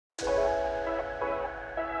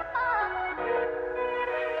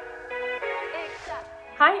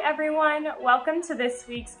Hi everyone, welcome to this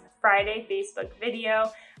week's Friday Facebook video.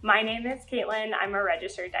 My name is Caitlin, I'm a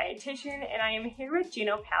registered dietitian, and I am here with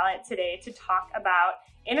Gino Pallet today to talk about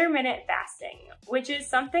intermittent fasting, which is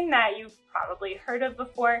something that you've probably heard of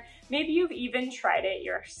before. Maybe you've even tried it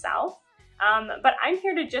yourself, but I'm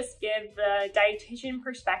here to just give the dietitian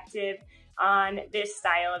perspective on this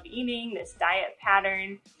style of eating, this diet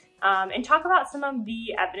pattern, and talk about some of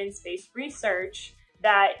the evidence-based research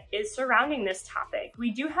that is surrounding this topic. We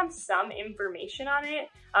do have some information on it.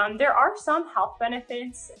 There are some health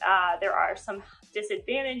benefits, there are some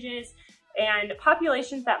disadvantages, and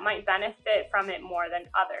populations that might benefit from it more than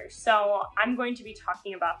others. So I'm going to be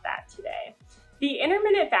talking about that today. The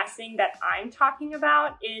intermittent fasting that I'm talking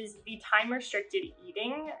about is the time-restricted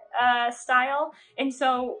eating style. And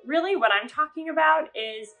so really what I'm talking about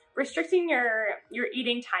is restricting your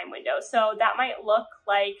eating time window. So that might look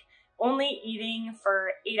like only eating for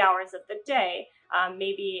 8 hours of the day.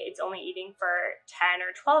 Maybe it's only eating for 10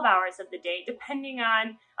 or 12 hours of the day, depending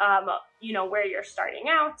on where you're starting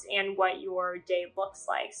out and what your day looks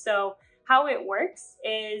like. So how it works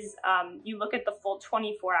is you look at the full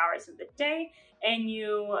 24 hours of the day and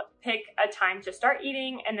you pick a time to start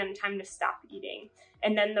eating and then a time to stop eating.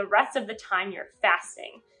 And then the rest of the time you're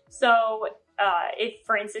fasting. So if,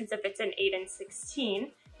 for instance, if it's an 8 and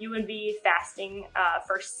 16, you would be fasting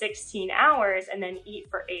for 16 hours and then eat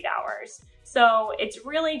for 8 hours. So it's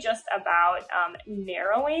really just about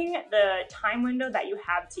narrowing the time window that you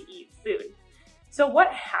have to eat food. So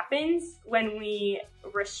what happens when we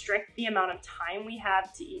restrict the amount of time we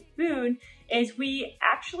have to eat food is we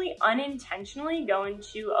actually unintentionally go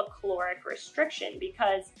into a caloric restriction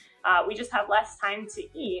because we just have less time to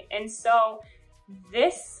eat. And so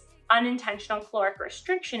this unintentional caloric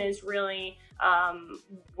restriction is really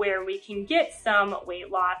where we can get some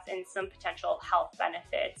weight loss and some potential health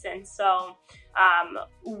benefits. And so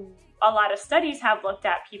a lot of studies have looked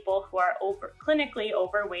at people who are clinically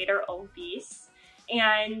overweight or obese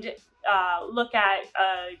and look at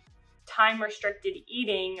a time-restricted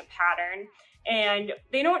eating pattern, and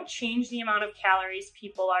they don't change the amount of calories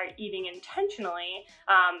people are eating intentionally.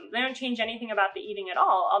 They don't change anything about the eating at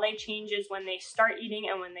all. All they change is when they start eating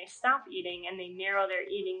and when they stop eating, and they narrow their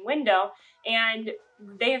eating window. And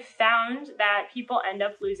they have found that people end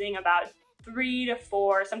up losing about 3 to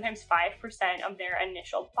 4, sometimes 5% of their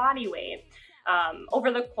initial body weight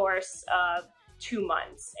over the course of 2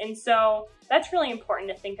 months. And so that's really important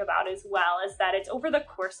to think about as well, is that it's over the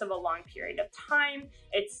course of a long period of time.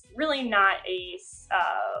 It's really not a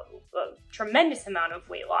tremendous amount of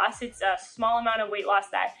weight loss. It's a small amount of weight loss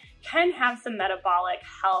that can have some metabolic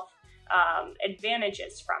health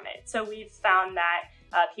advantages from it. So we've found that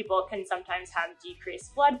people can sometimes have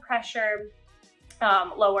decreased blood pressure,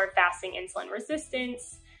 lower fasting insulin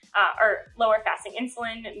resistance, or lower fasting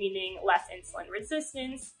insulin, meaning less insulin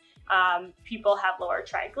resistance. People have lower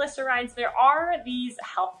triglycerides. There are these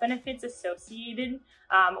health benefits associated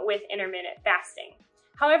with intermittent fasting.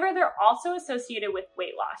 However, they're also associated with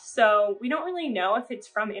weight loss. So we don't really know if it's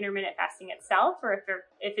from intermittent fasting itself or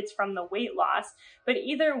if it's from the weight loss, but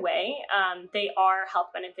either way, they are health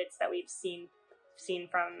benefits that we've seen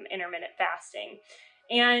from intermittent fasting.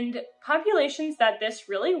 And populations that this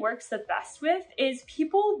really works the best with is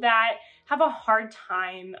people that have a hard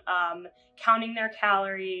time counting their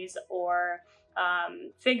calories or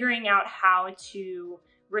figuring out how to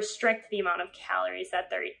restrict the amount of calories that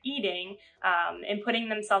they're eating and putting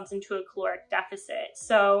themselves into a caloric deficit.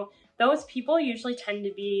 So those people usually tend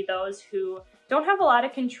to be those who don't have a lot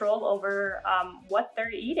of control over what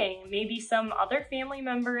they're eating. Maybe some other family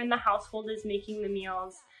member in the household is making the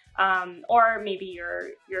meals, or maybe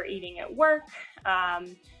you're eating at work,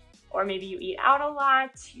 or maybe you eat out a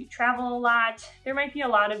lot, you travel a lot. There might be a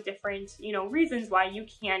lot of different, reasons why you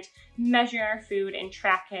can't measure your food and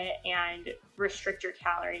track it and restrict your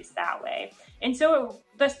calories that way. And so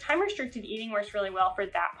this time-restricted eating works really well for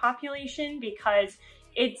that population because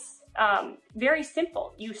it's very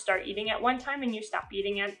simple. You start eating at one time and you stop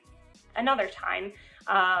eating at another time.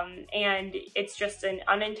 And it's just an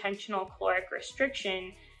unintentional caloric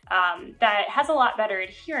restriction that has a lot better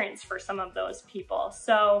adherence for some of those people.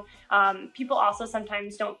 So people also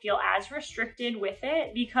sometimes don't feel as restricted with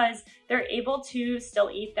it because they're able to still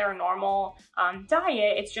eat their normal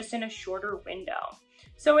diet. It's just in a shorter window.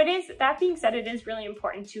 So that being said, it is really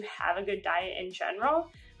important to have a good diet in general.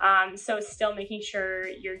 So still making sure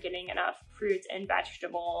you're getting enough fruits and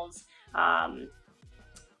vegetables,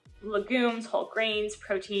 legumes, whole grains,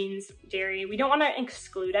 proteins, dairy. We don't want to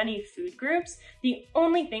exclude any food groups. The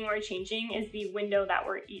only thing we're changing is the window that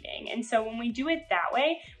we're eating. And so when we do it that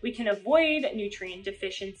way, we can avoid nutrient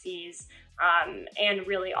deficiencies. And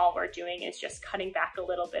really all we're doing is just cutting back a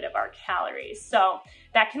little bit of our calories. So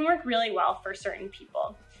that can work really well for certain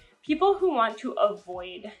people. People who want to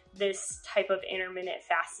avoid this type of intermittent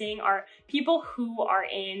fasting are people who are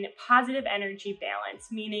in positive energy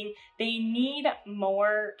balance, meaning they need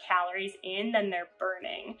more calories in than they're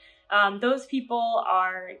burning. Those people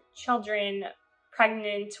are children,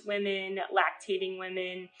 pregnant women, lactating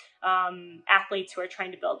women, athletes who are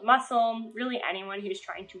trying to build muscle, really anyone who's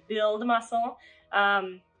trying to build muscle.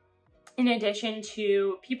 In addition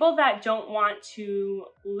to people that don't want to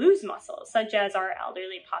lose muscle, such as our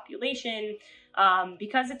elderly population,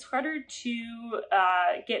 because it's harder to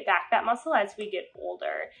get back that muscle as we get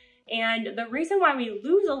older. And the reason why we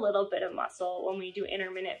lose a little bit of muscle when we do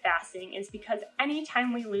intermittent fasting is because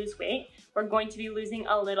anytime we lose weight, we're going to be losing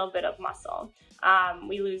a little bit of muscle.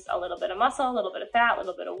 We lose a little bit of muscle, a little bit of fat, a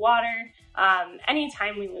little bit of water,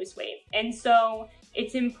 anytime we lose weight. And so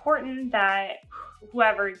it's important that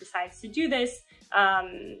whoever decides to do this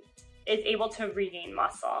is able to regain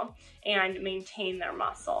muscle and maintain their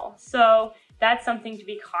muscle. So that's something to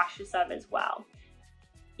be cautious of as well.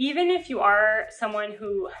 Even if you are someone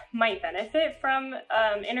who might benefit from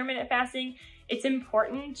intermittent fasting, it's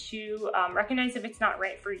important to recognize if it's not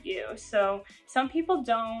right for you. So some people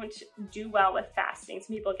don't do well with fasting.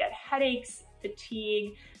 Some people get headaches,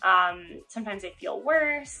 fatigue, sometimes they feel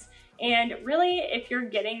worse. And really, if you're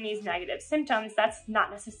getting these negative symptoms, that's not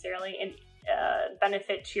necessarily an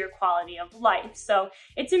benefit to your quality of life. So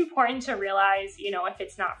it's important to realize, if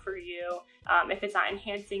it's not for you, if it's not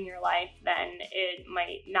enhancing your life, then it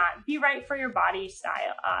might not be right for your body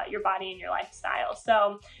and your lifestyle.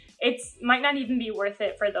 So it might not even be worth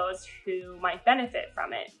it for those who might benefit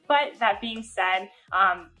from it. But that being said,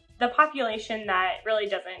 the population that really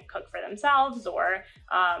doesn't cook for themselves or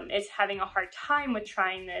is having a hard time with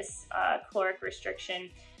trying this caloric restriction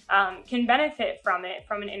can benefit from it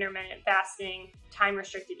from an intermittent fasting,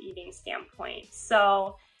 time-restricted eating standpoint.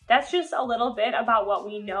 So that's just a little bit about what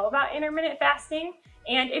we know about intermittent fasting.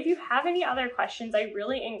 And if you have any other questions, I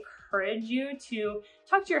really encourage you to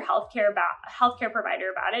talk to your healthcare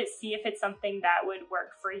provider about it, see if it's something that would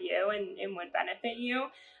work for you and would benefit you,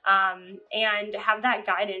 and have that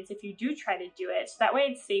guidance if you do try to do it. So that way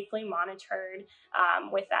it's safely monitored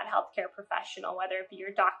with that healthcare professional, whether it be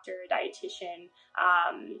your doctor, dietitian,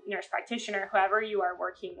 nurse practitioner, whoever you are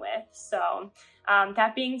working with. So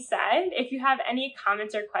that being said, if you have any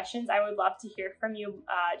comments or questions, I would love to hear from you.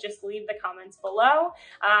 Just leave the comments below.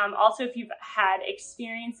 Also, if you've had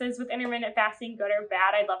experiences with intermittent fasting, good or bad,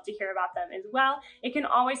 I'd love to hear about them as well. It can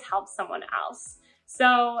always help someone else.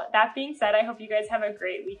 So that being said, I hope you guys have a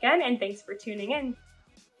great weekend and thanks for tuning in.